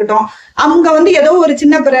அலுவலகமா இருக்கட்டும், அவங்க ஏதோ ஒரு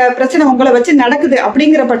சின்ன பிரச்சனை உங்களை வச்சு நடக்குது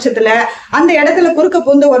அப்படிங்கிற பட்சத்துல அந்த இடத்துல குறுக்க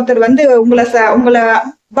புந்து ஒருத்தர் உங்களை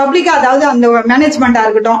பப்ளிக்கா, அதாவது அந்த மேனேஜ்மெண்டா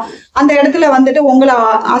இருக்கட்டும், அந்த இடத்துல உங்களை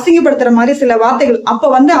அசிங்கப்படுத்துற மாதிரி சில வார்த்தைகள்,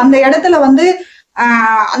 அப்ப அந்த இடத்துல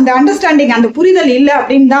அந்த அண்டர்ஸ்டாண்டிங், அந்த புரிதல் இல்லை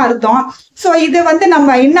அப்படின்னு தான் அர்த்தம். சோ இது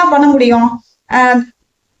நம்ம என்ன பண்ண முடியும்,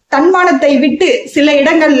 தன்மானத்தை விட்டு சில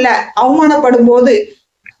இடங்கள்ல அவமானப்படும் போது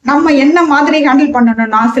நம்ம என்ன மாதிரி ஹேண்டில்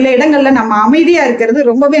பண்ணணும்னா, சில இடங்கள்ல நம்ம அமைதியா இருக்கிறது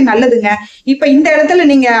ரொம்பவே நல்லதுங்க. இப்ப இந்த இடத்துல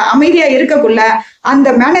நீங்க அமைதியா இருக்கக்குள்ள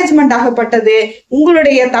அந்த மேனேஜ்மெண்ட் ஆகப்பட்டது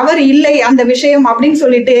உங்களுடைய தவறு இல்லை அந்த விஷயம் அப்படின்னு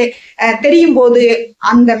சொல்லிட்டு தெரியும் போது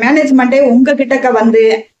அந்த மேனேஜ்மெண்டே உங்க கிட்டக்க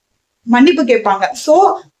மன்னிப்பு கேட்பாங்க. சோ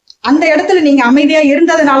அந்த இடத்துல நீங்க அமைதியா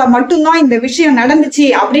இருந்ததுனால மட்டும்தான் இந்த விஷயம் நடந்துச்சு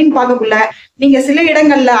அப்படின்னு பார்க்கக்குள்ள நீங்க சில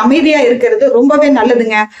இடங்கள்ல அமைதியா இருக்கிறது ரொம்பவே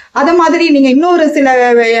நல்லதுங்க. அத மாதிரி நீங்க இன்னொரு சில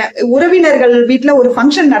உறவினர்கள் வீட்டுல ஒரு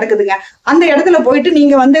ஃபங்க்ஷன் நடக்குதுங்க, அந்த இடத்துல போயிட்டு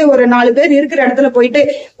நீங்க ஒரு 4 பேர் இருக்கிற இடத்துல போயிட்டு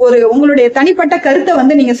உங்களுடைய தனிப்பட்ட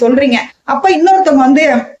கருத்தை நீங்க சொல்றீங்க. அப்ப இன்னொருத்தவங்க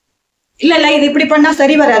இல்ல இது இப்படி பண்ணா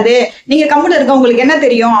சரி வராது, நீங்க கம்முன்னு இருக்க, உங்களுக்கு என்ன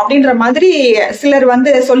தெரியும் அப்படின்ற மாதிரி சிலர்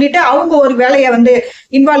சொல்லிட்டு அவங்க ஒரு வேலையை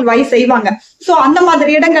இன்வால்வ் ஆகி செய்வாங்க. சோ அந்த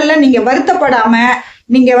மாதிரி இடங்கள்ல நீங்க வருத்தப்படாம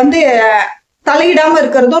நீங்க தலையிடாம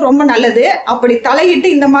இருக்கிறதும் ரொம்ப நல்லது. அப்படி தலையிட்டு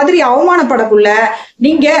இந்த மாதிரி அவமானப்படக்குள்ள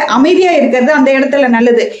நீங்க அமைதியா இருக்கிறது அந்த இடத்துல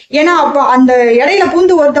நல்லது. ஏன்னா அப்ப அந்த இடையில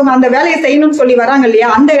பூந்து ஒருத்தவங்க அந்த வேலையை செய்யணும்னு சொல்லி வராங்க இல்லையா,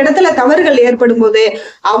 அந்த இடத்துல தவறுகள் ஏற்படும் போது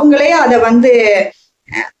அவங்களே அதை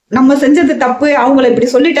நம்ம செஞ்சது தப்பு, அவங்களை இப்படி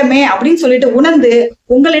சொல்லிட்டோமே அப்படின்னு சொல்லிட்டு உணர்ந்து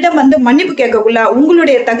உங்களிடம் மன்னிப்பு கேட்கக்குள்ள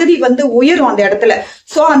உங்களுடைய தகுதி உயரும் அந்த இடத்துல.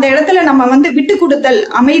 சோ அந்த இடத்துல நம்ம விட்டு கொடுத்தல்,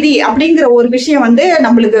 அமைதி அப்படிங்கிற ஒரு விஷயம்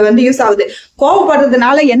நம்மளுக்கு யூஸ் ஆகுது.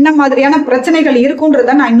 கோவப்படுறதுனால என்ன மாதிரியான பிரச்சனைகள்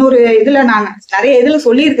இருக்குன்றத நான் இன்னொரு நான் நிறைய இதுல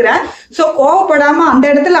சொல்லியிருக்கிறேன். சோ கோவப்படாம அந்த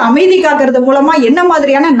இடத்துல அமைதி காக்கிறது மூலமா என்ன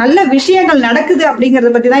மாதிரியான நல்ல விஷயங்கள் நடக்குது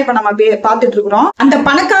அப்படிங்கறத பத்தி தான் இப்ப நம்ம பாத்துட்டு இருக்கிறோம். அந்த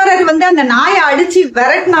பணக்காரர் அந்த நாயை அடிச்சு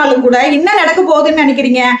விரட்டினாலும் கூட என்ன நடக்க போகுதுன்னு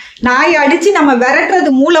நினைக்கிறீங்க, நாயை அடிச்சு நம்ம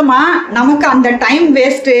விரட்டுறது மூலமா நமக்கு அந்த டைம்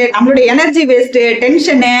வேஸ்ட், நம்மளுடைய எனர்ஜி வேஸ்ட்,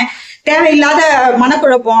 டென்ஷனு, தேவையில்லாத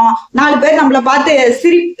மனக்குழப்பம், 4 பேர் நம்மளை பார்த்து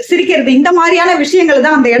சிரிக்கிறது, இந்த மாதிரியான விஷயங்கள்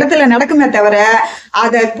தான் அந்த இடத்துல நடக்குமே தவிர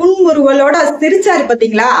அத புன்முறுவலோட சிரிச்சாரு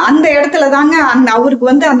பாத்தீங்களா, அந்த இடத்துல தாங்க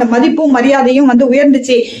அவருக்கு அந்த மதிப்பும் மரியாதையும்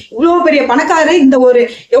உயர்ந்துச்சு. இவ்வளவு பெரிய பணக்காரரு இந்த ஒரு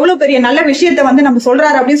எவ்வளவு பெரிய நல்ல விஷயத்த நம்ம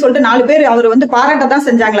சொல்றாரு அப்படின்னு சொல்லிட்டு 4 பேர் அவர் பாராட்டதான்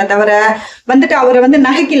செஞ்சாங்களே தவிர அவரை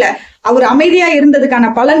நகைக்கல. அவர் அமைதியா இருந்ததுக்கான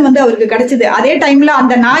பலன் வந்து அவருக்கு கிடைச்சது. அதே டைம்ல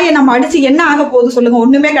அந்த நாயை நம்ம அடிச்சு என்ன ஆக போகுது சொல்லுங்க?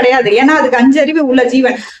 ஒண்ணுமே கிடையாது. ஏன்னா அதுக்கு 5 அறிவு உள்ள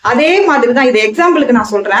ஜீவன். அதே மாதிரிதான், இது எக்ஸாம்பிளுக்கு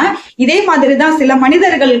நான் சொல்றேன், இதே மாதிரிதான் சில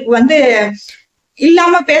மனிதர்களுக்கு வந்து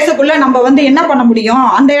இல்லாம பேசக்குள்ள நம்ம வந்து என்ன பண்ண முடியும்?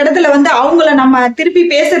 அந்த இடத்துல வந்து அவங்கள நம்ம திருப்பி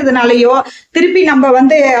பேசுறதுனாலயோ, திருப்பி நம்ம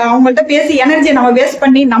வந்து அவங்கள்ட்ட பேசி எனர்ஜியை நம்ம வேஸ்ட்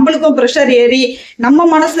பண்ணி நம்மளுக்கும் ப்ரெஷர் ஏறி நம்ம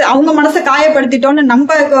மனசு அவங்க மனசை காயப்படுத்திட்டோன்னு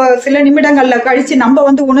நம்ம சில நிமிடங்கள்ல கழிச்சு நம்ம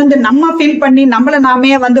வந்து உணர்ந்து நம்ம ஃபீல் பண்ணி நம்மள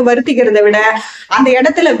நாமே வந்து வருத்திக்கிறத விட அந்த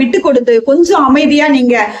இடத்துல விட்டு கொடுத்து கொஞ்சம் அமைதியா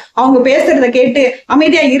நீங்க அவங்க பேசுறத கேட்டு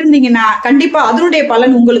அமைதியா இருந்தீங்கன்னா கண்டிப்பா அதனுடைய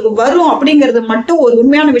பலன் உங்களுக்கு வரும் அப்படிங்கிறது மட்டும் ஒரு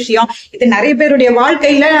உண்மையான விஷயம். இது நிறைய பேருடைய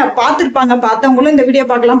வாழ்க்கையில பார்த்திருப்பாங்க, பார்த்தவங்களும் இந்த வீடியோ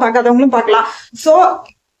பார்க்கலாம், பார்க்காதவங்களும் பார்க்கலாம். சோ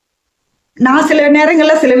நான் சில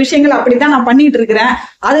நேரங்கள்ல சில விஷயங்கள் அப்படித்தான் நான் பண்ணிட்டு இருக்கிறேன்.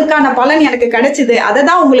 அதுக்கான பலன் எனக்கு கிடைச்சது. அதை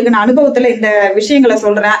தான் உங்களுக்கு நான் அனுபவத்துல இந்த விஷயங்களை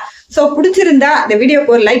சொல்றேன். சோ பிடிச்சிருந்தா இந்த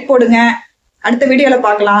வீடியோக்கு ஒரு லைக் போடுங்க. அடுத்த வீடியோல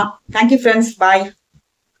பார்க்கலாம். தேங்க்யூ ஃப்ரெண்ட்ஸ், பாய்.